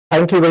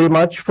Thank you very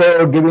much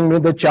for giving me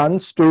the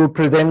chance to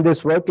present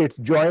this work. It's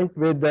joint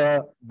with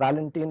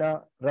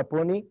Valentina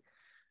Raponi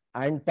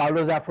and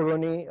Paolo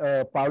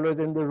Zaffaroni. Paolo is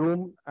in the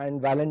room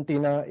and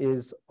Valentina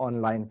is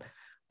online.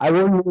 I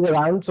will move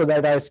around so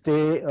that I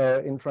stay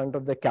in front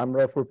of the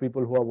camera for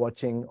people who are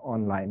watching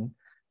online.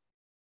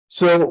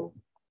 So,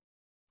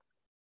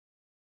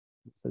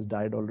 this has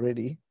died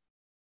already.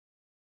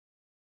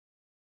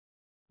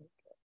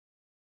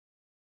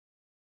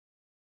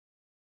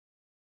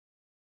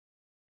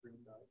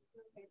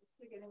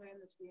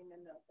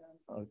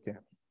 Okay.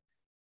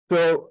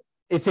 So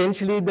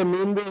essentially, the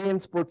mean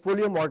variance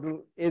portfolio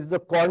model is the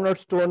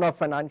cornerstone of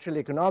financial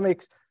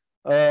economics,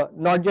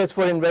 not just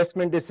for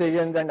investment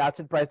decisions and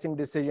asset pricing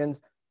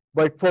decisions,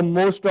 but for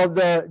most of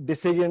the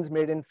decisions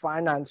made in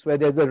finance where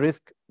there's a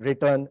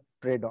risk-return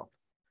trade-off.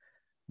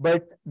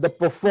 But the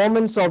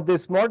performance of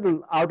this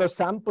model out of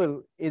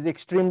sample is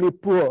extremely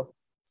poor,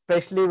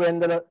 especially when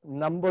the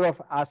number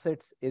of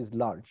assets is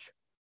large.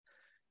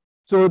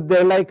 So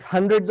there are like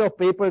hundreds of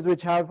papers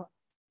which have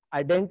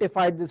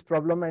identified this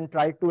problem and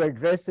tried to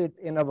address it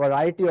in a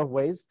variety of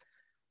ways.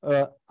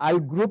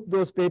 I'll group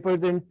those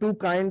papers in two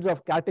kinds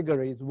of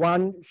categories.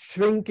 One,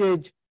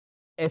 shrinkage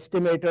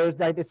estimators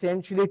that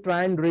essentially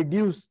try and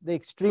reduce the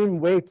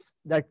extreme weights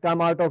that come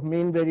out of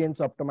mean variance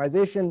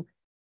optimization,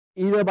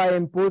 either by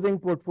imposing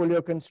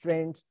portfolio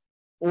constraints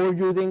or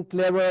using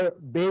clever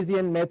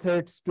Bayesian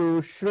methods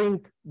to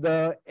shrink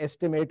the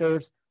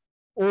estimators,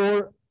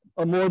 or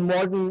a more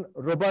modern,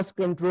 robust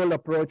control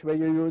approach where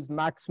you use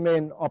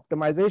max-min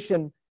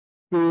optimization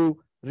to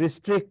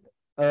restrict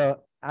the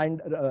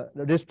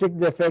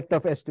effect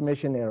of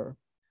estimation error.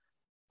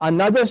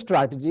 Another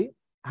strategy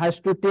has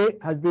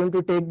been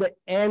to take the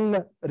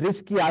n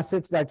risky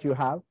assets that you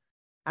have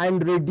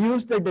and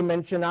reduce the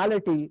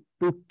dimensionality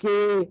to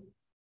k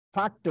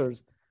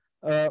factors,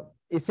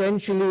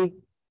 essentially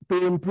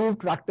to improve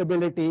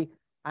tractability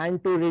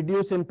and to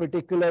reduce in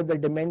particular the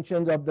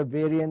dimensions of the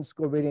variance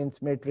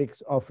covariance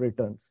matrix of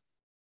returns.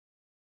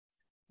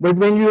 But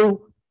when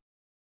you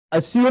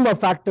assume a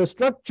factor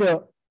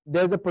structure,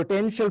 there's a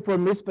potential for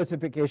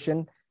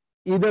misspecification,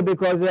 either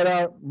because there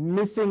are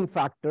missing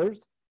factors,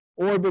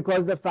 or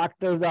because the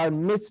factors are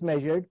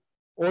mismeasured,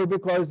 or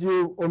because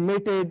you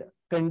omitted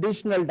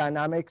conditional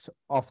dynamics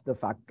of the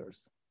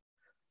factors.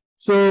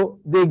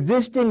 So the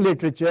existing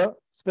literature,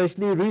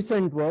 especially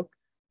recent work,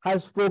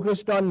 has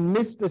focused on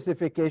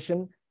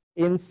misspecification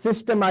in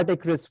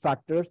systematic risk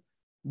factors,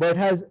 but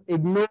has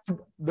ignored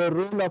the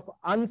role of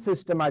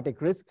unsystematic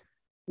risk,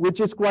 which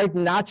is quite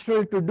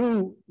natural to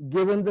do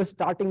given the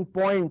starting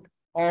point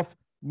of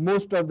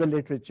most of the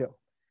literature.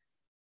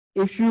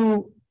 If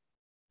you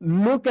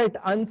look at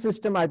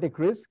unsystematic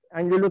risk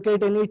and you look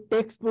at any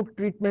textbook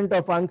treatment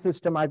of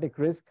unsystematic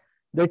risk,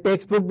 the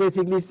textbook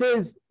basically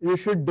says you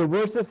should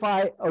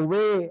diversify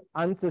away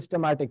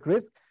unsystematic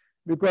risk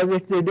because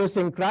it's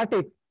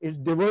idiosyncratic, it's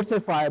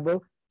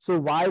diversifiable. So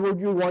why would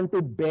you want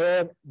to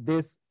bear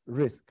this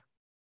risk?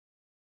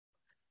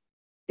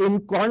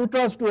 In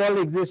contrast to all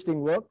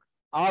existing work,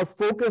 our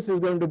focus is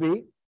going to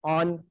be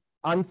on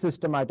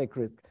unsystematic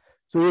risk.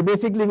 So we're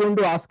basically going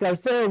to ask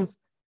ourselves,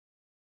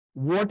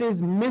 what is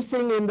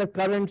missing in the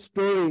current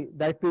story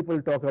that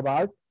people talk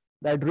about,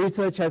 that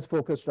research has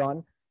focused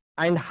on,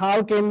 and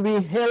how can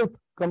we help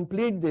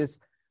complete this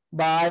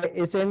by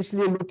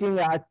essentially looking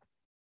at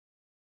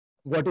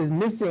what is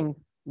missing,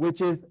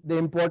 which is the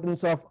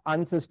importance of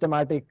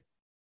unsystematic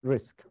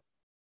risk.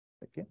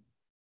 Okay.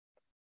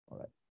 All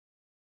right.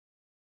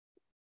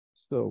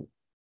 So,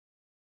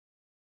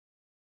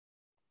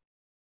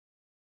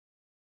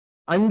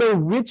 under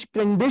which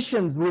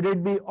conditions would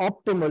it be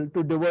optimal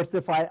to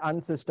diversify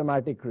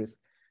unsystematic risk?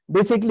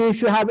 Basically,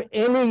 if you have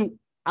any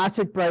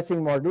asset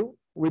pricing model,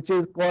 which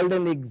is called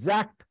an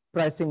exact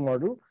pricing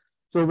model,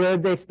 so where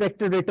the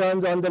expected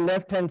returns on the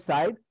left-hand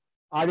side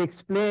are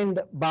explained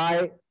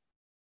by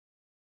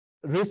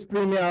risk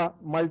premia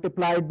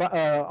multiplied by,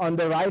 on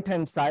the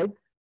right-hand side,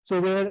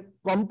 so where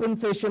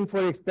compensation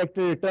for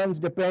expected returns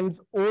depends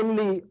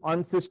only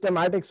on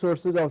systematic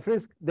sources of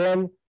risk,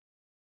 then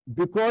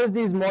because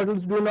these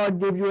models do not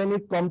give you any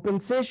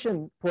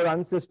compensation for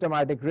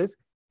unsystematic risk,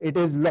 it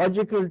is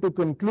logical to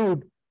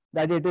conclude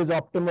that it is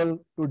optimal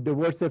to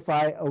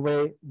diversify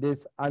away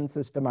this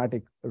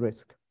unsystematic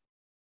risk.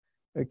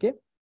 Okay?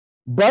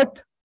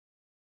 But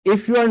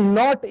if you are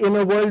not in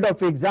a world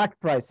of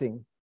exact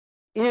pricing,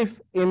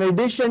 if in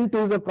addition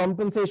to the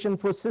compensation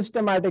for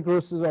systematic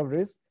sources of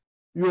risk,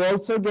 you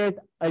also get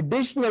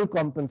additional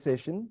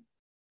compensation,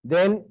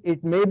 then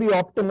it may be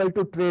optimal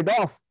to trade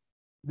off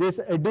this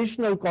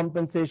additional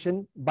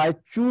compensation by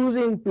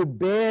choosing to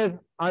bear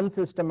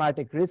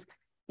unsystematic risk,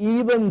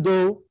 even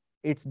though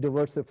it's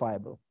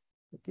diversifiable.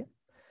 Okay?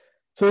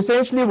 So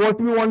essentially what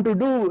we want to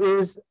do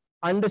is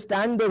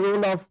understand the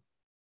role of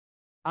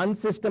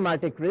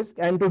unsystematic risk,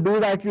 and to do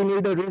that you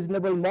need a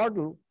reasonable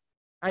model.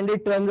 And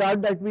it turns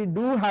out that we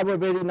do have a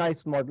very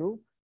nice model,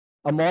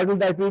 a model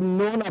that we've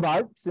known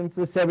about since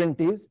the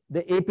 70s,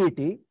 the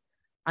APT.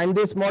 And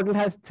this model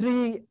has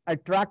three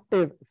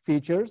attractive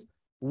features.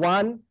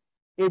 One,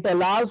 it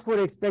allows for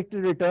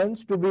expected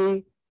returns to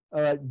be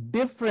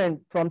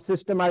different from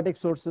systematic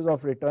sources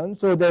of return.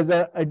 So there's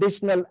an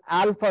additional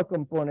alpha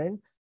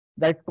component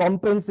that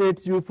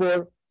compensates you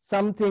for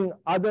something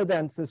other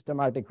than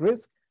systematic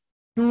risk.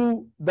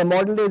 Two, the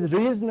model is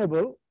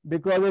reasonable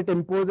because it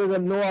imposes a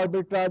no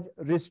arbitrage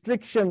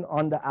restriction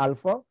on the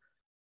alpha.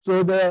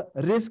 So the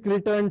risk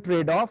return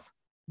trade-off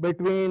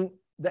between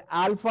the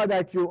alpha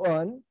that you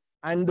earn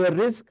and the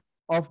risk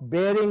of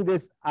bearing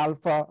this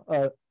alpha,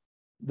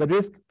 the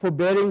risk for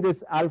bearing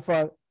this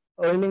alpha,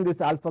 earning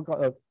this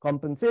alpha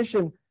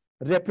compensation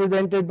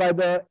represented by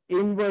the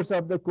inverse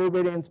of the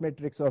covariance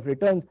matrix of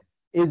returns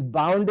is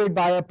bounded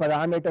by a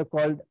parameter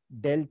called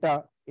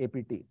delta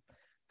APT.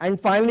 And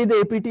finally, the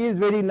APT is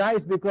very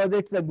nice because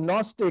it's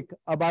agnostic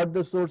about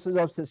the sources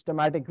of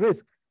systematic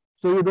risk.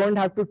 So you don't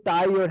have to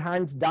tie your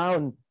hands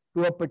down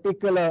to a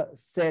particular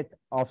set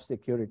of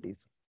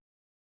securities.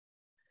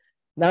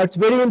 Now, it's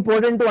very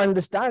important to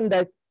understand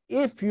that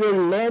if your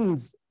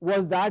lens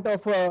was that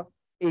of an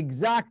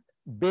exact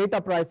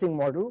beta pricing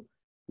model,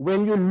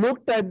 when you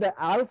looked at the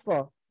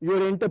alpha,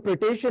 your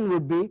interpretation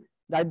would be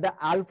that the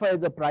alpha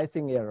is a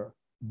pricing error.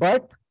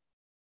 But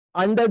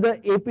under the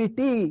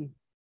APT,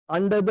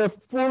 under the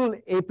full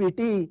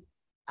APT,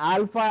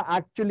 alpha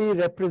actually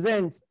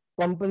represents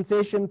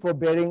compensation for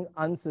bearing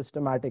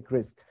unsystematic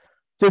risk.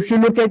 So if you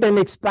look at an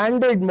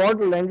expanded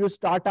model and you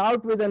start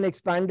out with an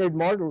expanded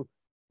model,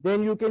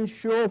 then you can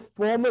show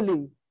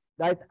formally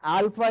that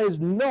alpha is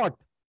not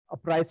a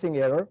pricing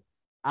error.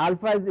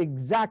 Alpha is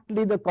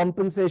exactly the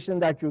compensation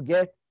that you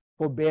get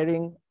for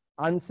bearing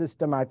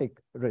unsystematic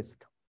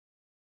risk.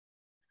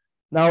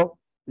 Now,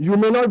 you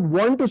may not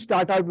want to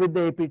start out with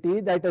the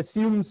APT that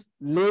assumes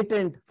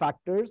latent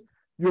factors.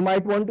 You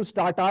might want to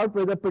start out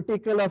with a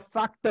particular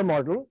factor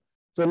model.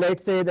 So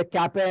let's say the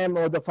CAPM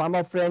or the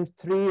Pharma-Friend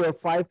 3 or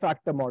 5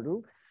 factor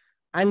model.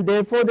 And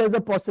therefore, there's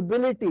a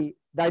possibility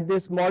that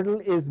this model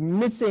is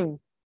missing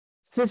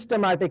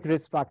systematic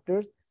risk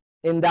factors.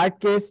 In that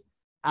case,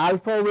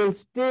 alpha will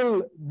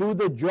still do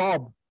the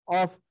job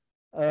of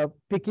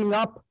picking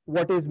up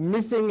what is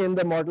missing in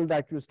the model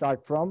that you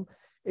start from.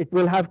 It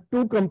will have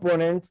two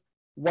components,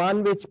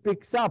 one which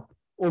picks up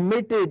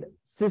omitted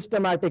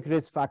systematic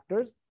risk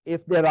factors,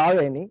 if there are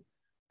any,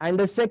 and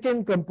a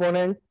second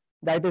component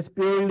that is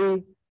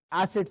purely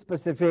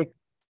asset-specific,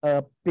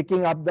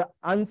 picking up the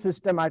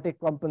unsystematic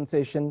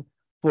compensation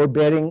for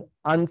bearing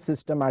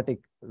unsystematic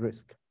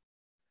risk.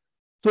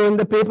 So in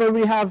the paper,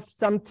 we have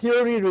some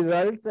theory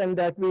results and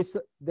that we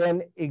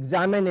then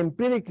examine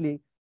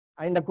empirically.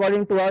 And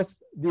according to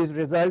us, these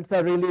results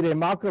are really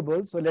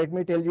remarkable. So let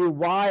me tell you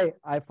why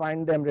I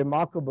find them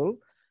remarkable.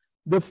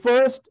 The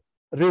first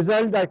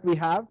result that we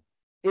have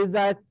is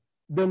that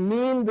the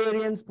mean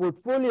variance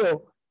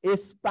portfolio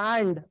is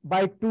spanned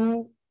by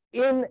two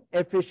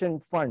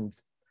inefficient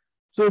funds.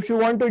 So if you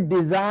want to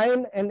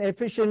design an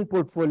efficient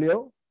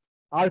portfolio,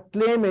 our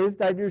claim is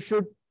that you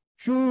should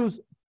choose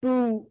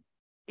two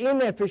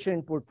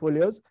inefficient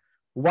portfolios,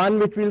 one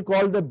which we'll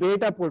call the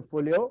beta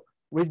portfolio,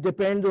 which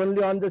depends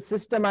only on the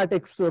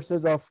systematic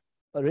sources of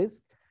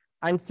risk,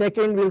 and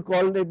second, we'll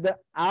call it the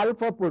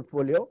alpha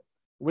portfolio,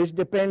 which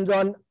depends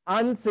on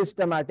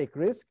unsystematic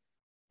risk.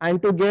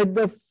 And to get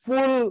the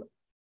full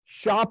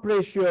Sharpe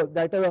ratio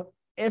that an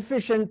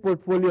efficient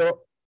portfolio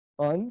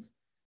earns,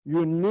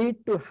 you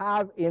need to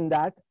have in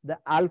that the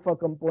alpha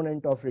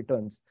component of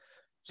returns.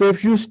 So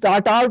if you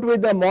start out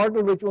with a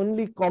model which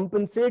only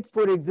compensates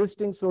for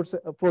existing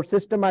sources, for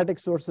systematic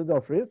sources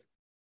of risk,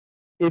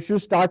 if you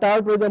start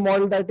out with a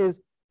model that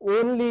is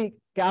only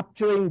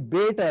capturing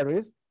beta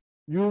risk,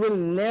 you will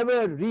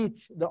never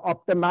reach the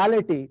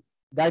optimality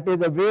that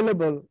is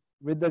available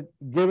with the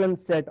given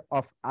set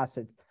of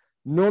assets,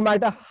 no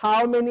matter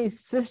how many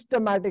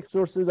systematic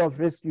sources of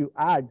risk you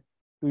add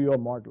to your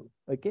model.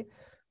 Okay,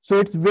 so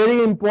it's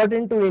very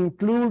important to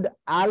include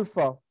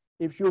alpha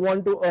if you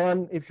want to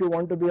earn, if you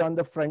want to be on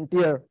the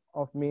frontier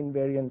of mean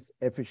variance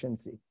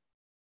efficiency.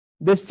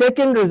 The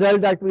second result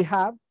that we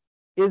have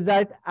is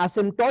that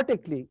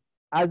asymptotically,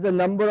 as the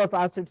number of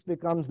assets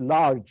becomes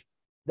large,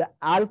 the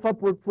alpha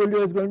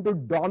portfolio is going to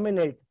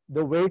dominate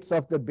the weights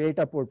of the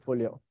beta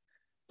portfolio.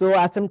 So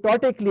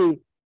asymptotically,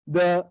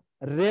 the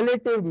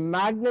relative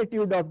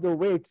magnitude of the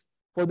weights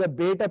for the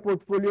beta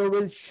portfolio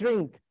will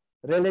shrink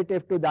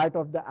relative to that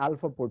of the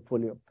alpha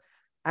portfolio.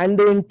 And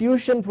the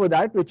intuition for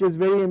that, which is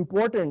very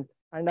important,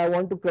 and I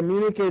want to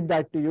communicate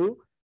that to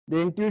you, the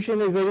intuition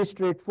is very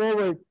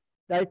straightforward,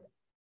 that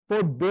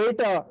for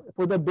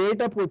the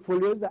beta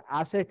portfolios, the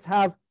assets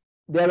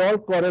they're all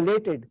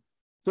correlated.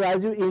 So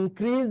as you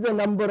increase the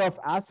number of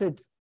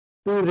assets,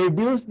 to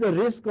reduce the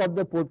risk of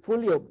the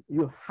portfolio,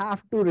 you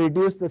have to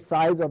reduce the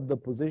size of the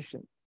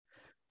position.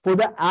 For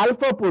the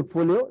alpha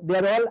portfolio, they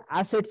are all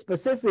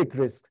asset-specific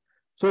risks.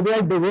 So they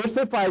are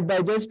diversified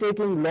by just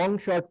taking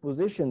long-short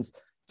positions.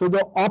 So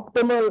the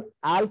optimal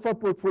alpha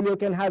portfolio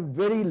can have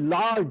very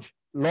large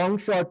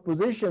long-short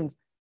positions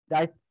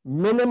that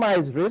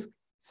minimize risk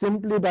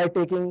simply by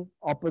taking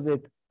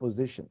opposite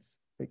positions.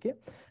 Okay?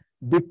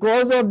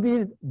 Because of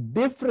these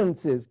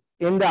differences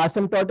in the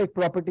asymptotic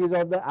properties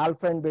of the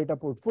alpha and beta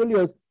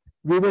portfolios,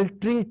 we will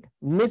treat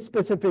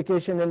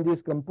misspecification in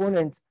these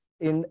components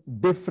in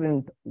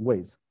different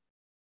ways.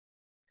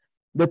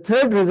 The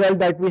third result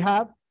that we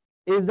have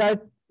is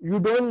that you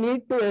don't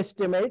need to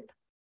estimate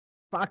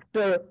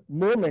factor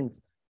moments.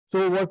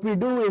 So what we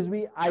do is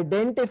we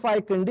identify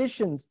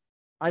conditions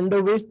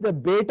under which the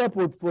beta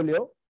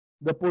portfolio,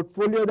 the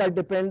portfolio that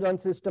depends on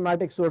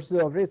systematic sources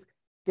of risk,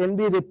 can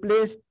be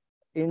replaced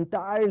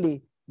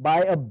entirely by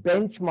a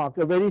benchmark,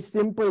 a very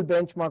simple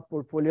benchmark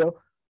portfolio,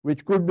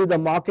 which could be the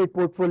market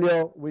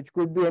portfolio, which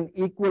could be an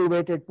equal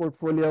weighted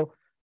portfolio.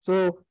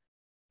 So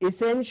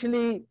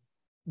essentially,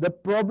 the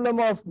problem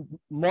of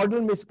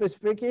model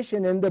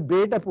misspecification in the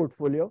beta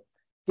portfolio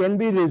can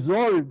be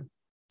resolved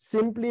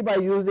simply by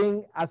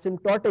using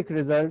asymptotic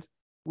results,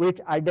 which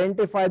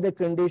identify the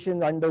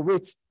conditions under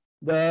which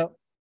the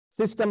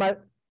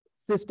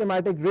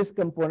systematic risk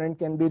component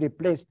can be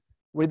replaced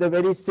with a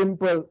very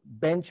simple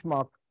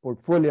benchmark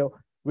portfolio,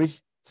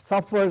 which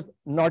suffers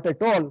not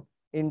at all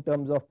in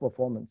terms of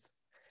performance.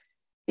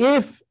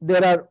 If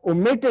there are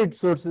omitted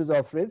sources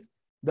of risk,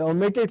 the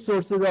omitted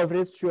sources of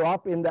risk show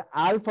up in the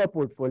alpha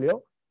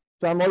portfolio.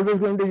 So I'm always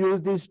going to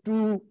use these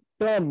two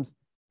terms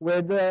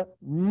where the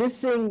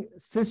missing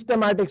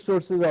systematic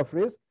sources of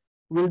risk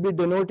will be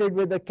denoted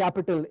with a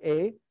capital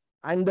A,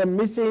 and the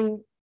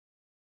missing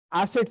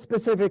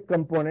asset-specific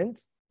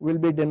components will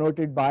be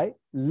denoted by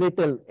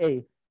little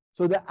a.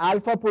 So the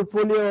alpha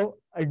portfolio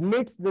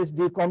admits this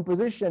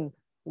decomposition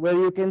where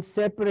you can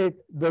separate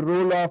the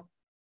role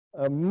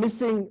of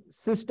missing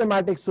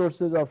systematic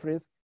sources of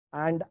risk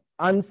and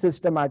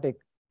unsystematic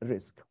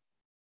risk.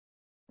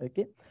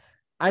 Okay.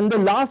 And the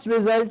last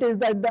result is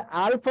that the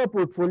alpha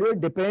portfolio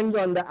depends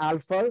on the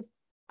alphas.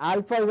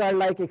 Alphas are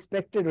like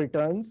expected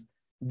returns.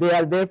 They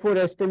are therefore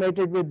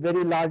estimated with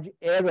very large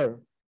error.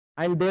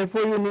 And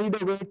therefore, you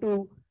need a way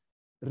to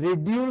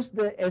reduce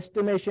the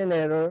estimation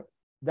error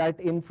that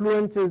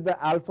influences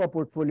the alpha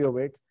portfolio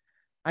weights.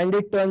 And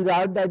it turns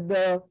out that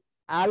the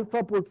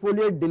alpha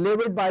portfolio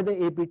delivered by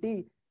the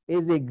APT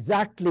is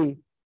exactly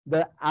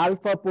the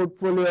alpha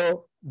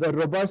portfolio the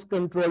robust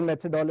control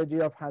methodology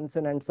of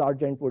Hansen and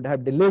Sargent would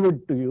have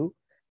delivered to you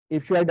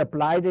if you had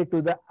applied it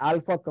to the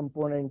alpha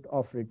component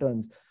of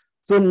returns.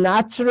 So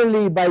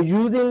naturally, by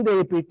using the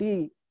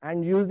APT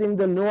and using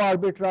the no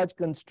arbitrage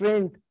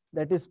constraint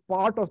that is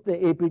part of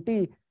the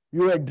APT,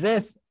 you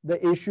address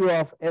the issue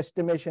of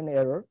estimation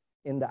error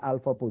in the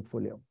alpha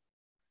portfolio.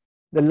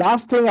 The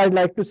last thing I'd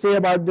like to say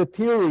about the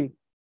theory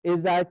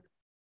is that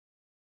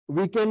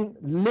we can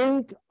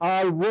link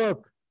our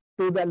work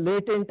to the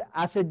latent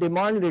asset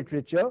demand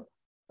literature,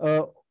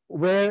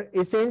 where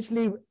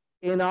essentially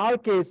in our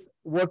case,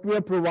 what we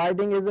are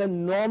providing is a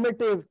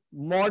normative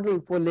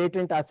model for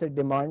latent asset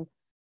demand,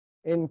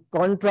 in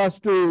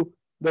contrast to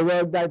the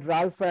work that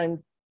Ralph and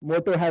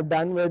Moto have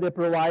done, where they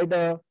provide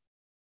a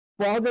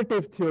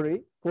positive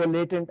theory for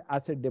latent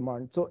asset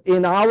demand. So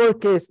in our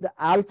case, the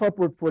alpha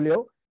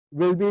portfolio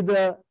will be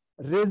the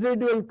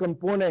residual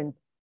component,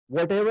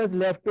 whatever is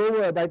left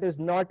over that is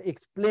not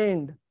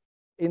explained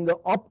in the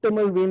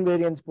optimal mean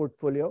variance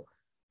portfolio,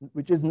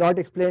 which is not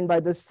explained by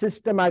the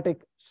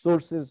systematic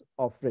sources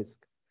of risk.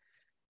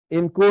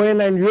 In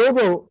Cohen and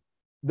Yogo,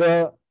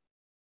 the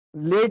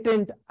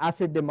latent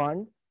asset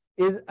demand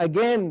is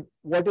again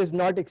what is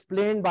not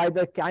explained by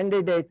the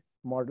candidate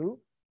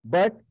model,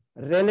 but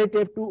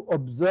relative to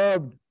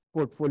observed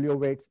portfolio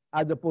weights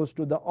as opposed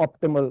to the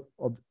optimal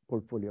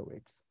portfolio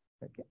weights.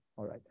 Okay,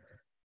 all right.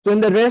 So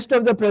in the rest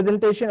of the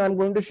presentation, I'm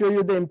going to show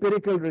you the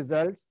empirical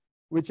results,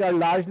 which are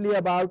largely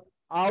about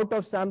out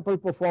of sample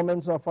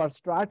performance of our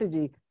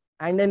strategy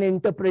and an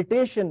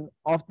interpretation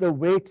of the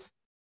weights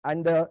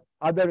and the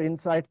other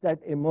insights that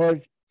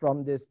emerge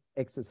from this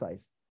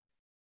exercise.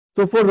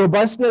 So for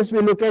robustness,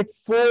 we look at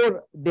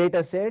 4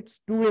 data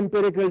sets, 2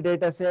 empirical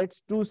data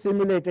sets, 2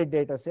 simulated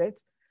data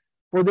sets.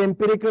 For the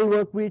empirical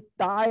work, we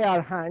tie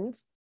our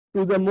hands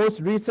to the most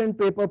recent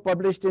paper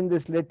published in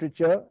this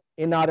literature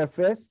in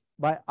RFS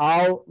by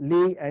Ao,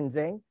 Li, and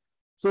Zheng.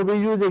 So we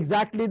use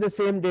exactly the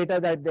same data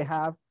that they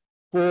have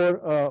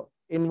for,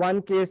 in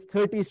one case,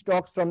 30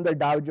 stocks from the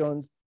Dow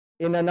Jones.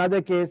 In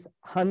another case,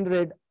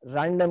 100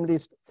 randomly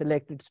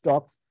selected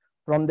stocks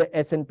from the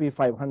S&P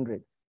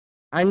 500.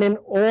 And in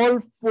all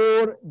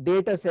 4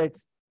 data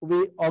sets,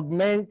 we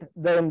augment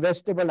the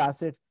investable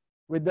assets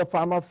with the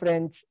Pharma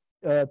French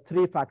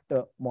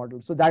 3-factor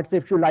model. So that's,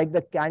 if you like,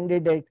 the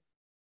candidate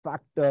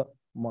factor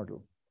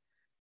model.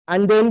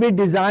 And then we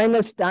design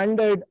a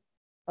standard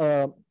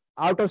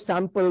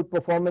out-of-sample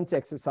performance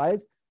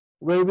exercise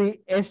where we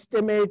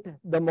estimate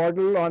the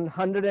model on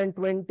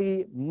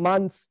 120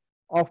 months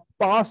of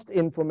past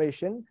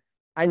information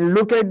and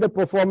look at the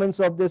performance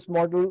of this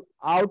model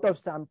out of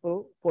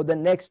sample for the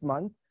next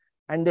month.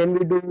 And then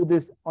we do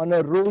this on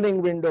a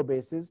rolling window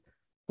basis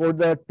for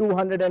the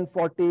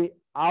 240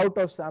 out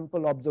of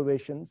sample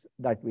observations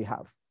that we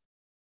have.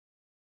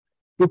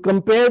 To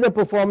compare the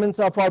performance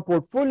of our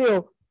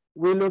portfolio,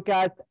 we look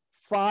at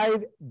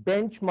 5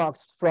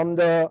 benchmarks from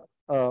the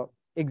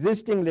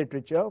existing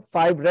literature,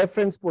 5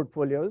 reference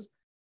portfolios,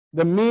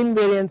 the mean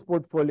variance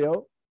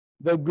portfolio,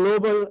 the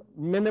global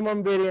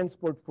minimum variance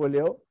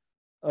portfolio,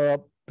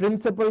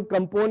 principal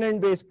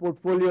component-based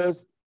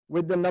portfolios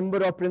with the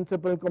number of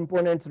principal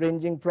components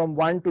ranging from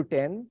 1 to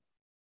 10,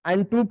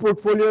 and two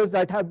portfolios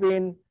that have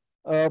been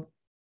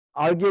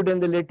argued in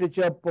the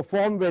literature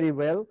perform very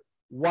well.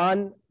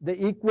 One,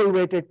 the equal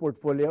weighted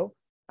portfolio,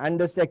 and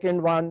the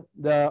second one,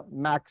 the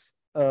max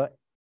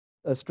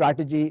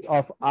strategy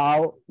of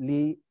Ao,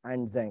 Lee,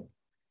 and Zhang.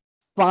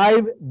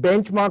 5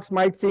 benchmarks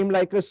might seem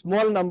like a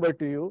small number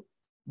to you,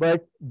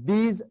 but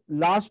these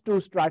last two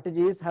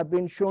strategies have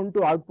been shown to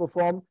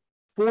outperform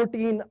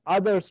 14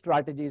 other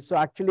strategies. So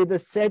actually the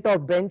set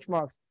of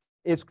benchmarks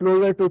is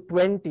closer to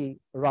 20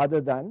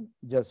 rather than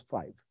just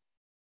 5.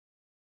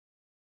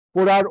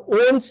 For our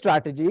own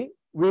strategy,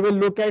 we will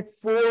look at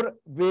 4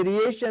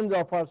 variations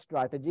of our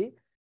strategy.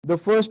 The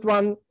first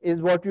one is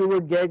what you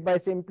would get by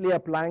simply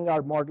applying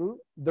our model,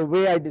 the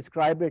way I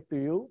describe it to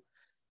you.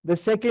 The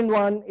second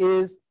one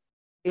is,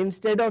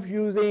 instead of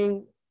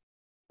using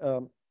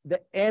the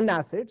N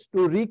assets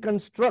to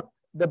reconstruct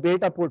the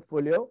beta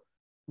portfolio,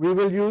 we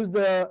will use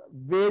the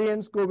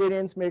variance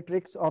covariance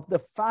matrix of the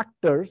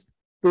factors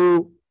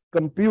to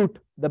compute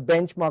the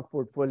benchmark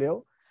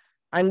portfolio.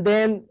 And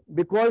then,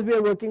 because we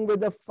are working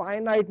with a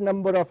finite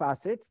number of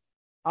assets,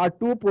 our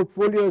two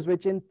portfolios,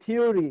 which in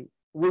theory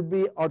would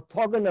be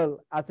orthogonal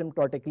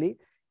asymptotically,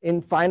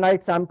 in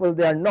finite sample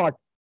they are not.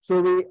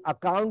 So we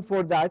account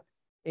for that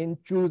in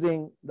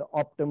choosing the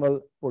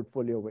optimal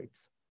portfolio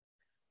weights.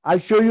 I'll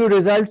show you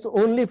results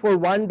only for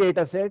one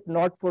data set,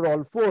 not for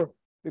all 4,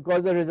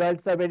 because the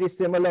results are very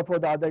similar for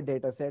the other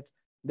data sets.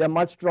 They're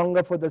much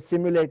stronger for the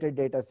simulated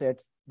data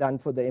sets than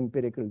for the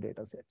empirical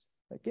data sets.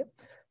 Okay.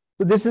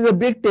 So this is a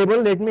big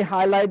table. Let me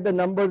highlight the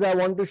numbers I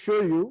want to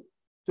show you.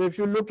 So if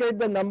you look at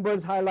the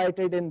numbers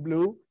highlighted in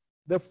blue,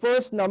 the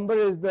first number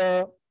is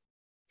the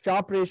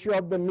Sharpe ratio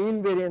of the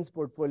mean variance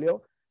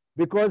portfolio.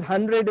 Because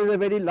 100 is a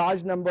very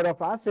large number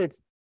of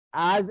assets,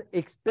 as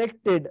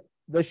expected,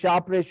 the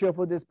Sharpe ratio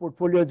for this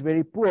portfolio is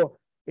very poor.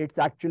 It's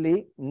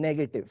actually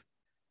negative.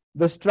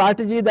 The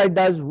strategy that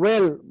does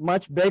well,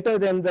 much better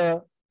than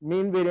the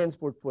mean variance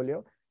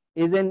portfolio,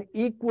 is an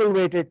equal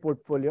weighted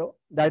portfolio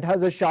that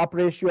has a Sharpe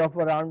ratio of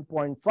around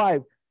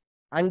 0.5.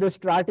 And the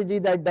strategy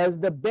that does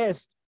the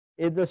best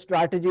is the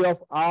strategy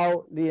of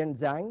Ao, Lee, and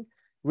Zhang,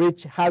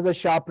 which has a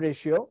Sharpe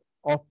ratio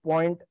of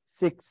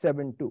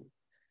 0.672.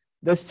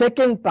 The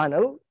second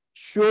panel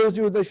shows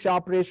you the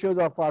Sharpe ratios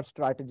of our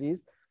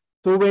strategies.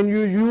 So when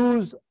you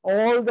use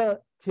all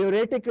the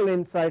theoretical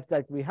insights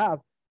that we have,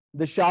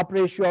 the Sharpe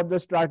ratio of the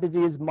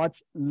strategy is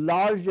much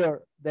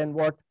larger than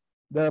what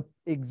the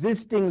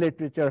existing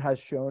literature has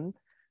shown.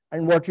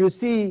 And what you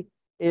see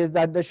is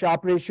that the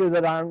Sharpe ratio is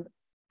around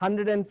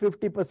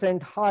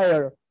 150%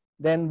 higher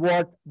than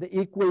what the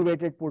equal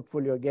weighted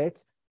portfolio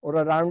gets, or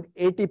around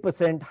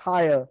 80%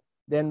 higher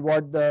than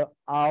what the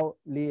Ao,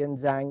 Lee, and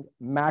Zhang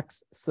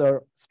max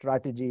SIR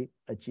strategy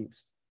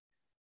achieves.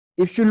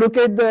 If you look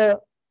at the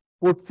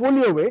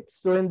portfolio weights,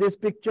 so in this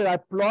picture, I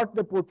plot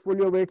the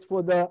portfolio weights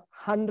for the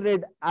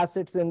 100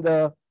 assets in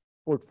the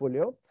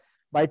portfolio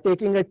by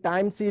taking a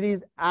time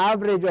series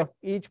average of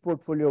each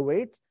portfolio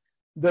weight.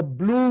 The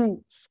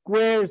blue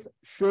squares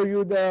show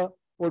you the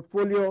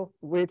portfolio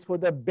weights for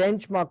the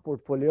benchmark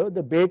portfolio,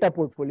 the beta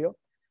portfolio,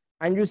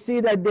 and you see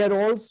that they're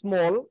all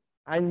small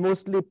and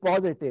mostly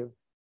positive.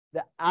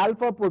 The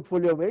alpha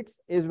portfolio weights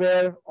is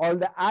where all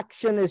the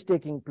action is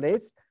taking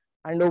place.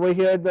 And over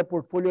here, the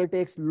portfolio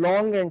takes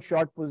long and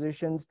short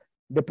positions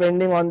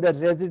depending on the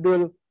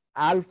residual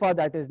alpha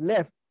that is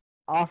left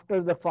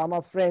after the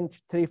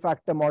Fama-French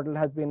 3-factor model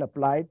has been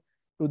applied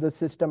to the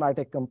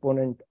systematic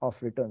component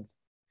of returns.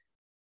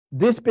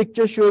 This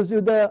picture shows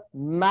you the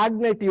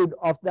magnitude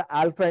of the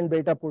alpha and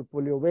beta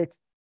portfolio weights.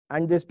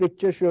 And this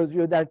picture shows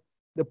you that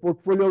the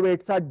portfolio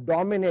weights are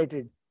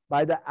dominated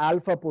by the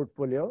alpha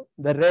portfolio,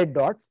 the red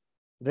dots,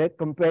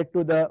 compared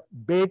to the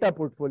beta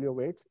portfolio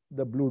weights,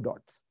 the blue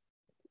dots.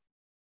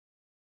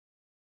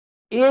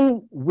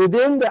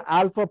 Within the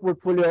alpha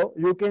portfolio,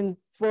 you can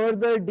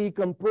further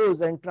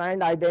decompose and try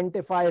and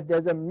identify if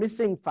there's a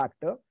missing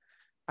factor.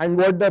 And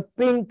what the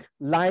pink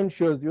line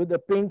shows you, the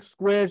pink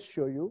squares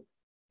show you,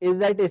 is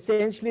that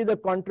essentially the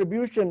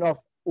contribution of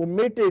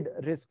omitted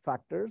risk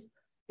factors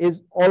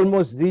is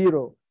almost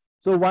zero.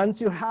 So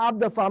once you have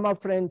the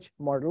Fama-French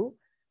model,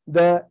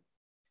 the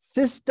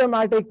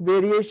systematic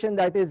variation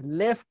that is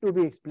left to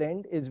be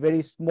explained is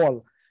very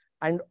small.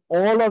 And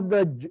all of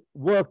the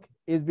work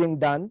is being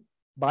done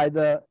by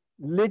the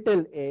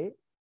little a,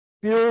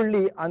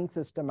 purely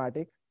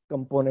unsystematic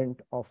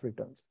component of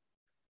returns.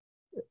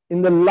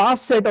 In the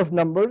last set of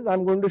numbers,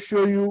 I'm going to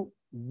show you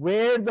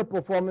where the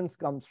performance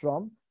comes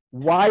from.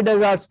 Why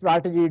does our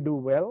strategy do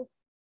well?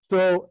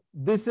 So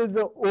this is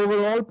the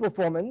overall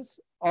performance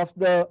of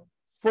the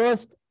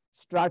first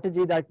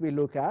strategy that we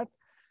look at.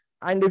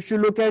 And if you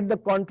look at the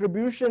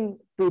contribution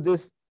to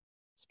this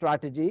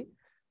strategy,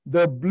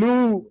 the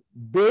blue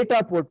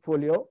beta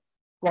portfolio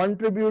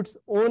contributes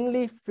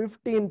only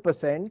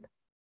 15%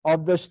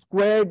 of the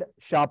squared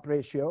Sharpe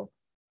ratio,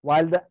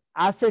 while the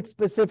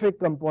asset-specific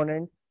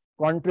component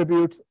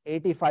contributes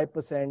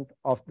 85%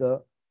 of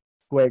the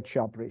squared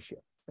Sharpe ratio.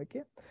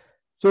 Okay.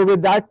 So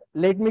with that,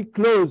 let me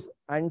close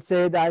and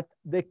say that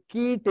the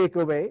key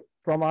takeaway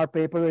from our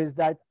paper is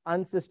that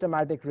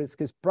unsystematic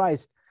risk is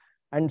priced.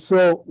 And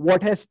so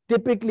what has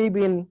typically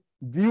been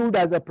viewed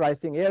as a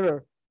pricing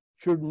error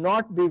should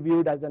not be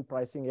viewed as a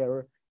pricing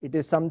error. It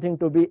is something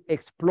to be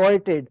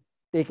exploited,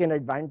 taken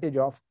advantage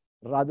of,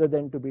 rather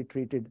than to be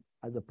treated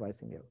as a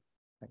pricing error.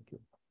 Thank you.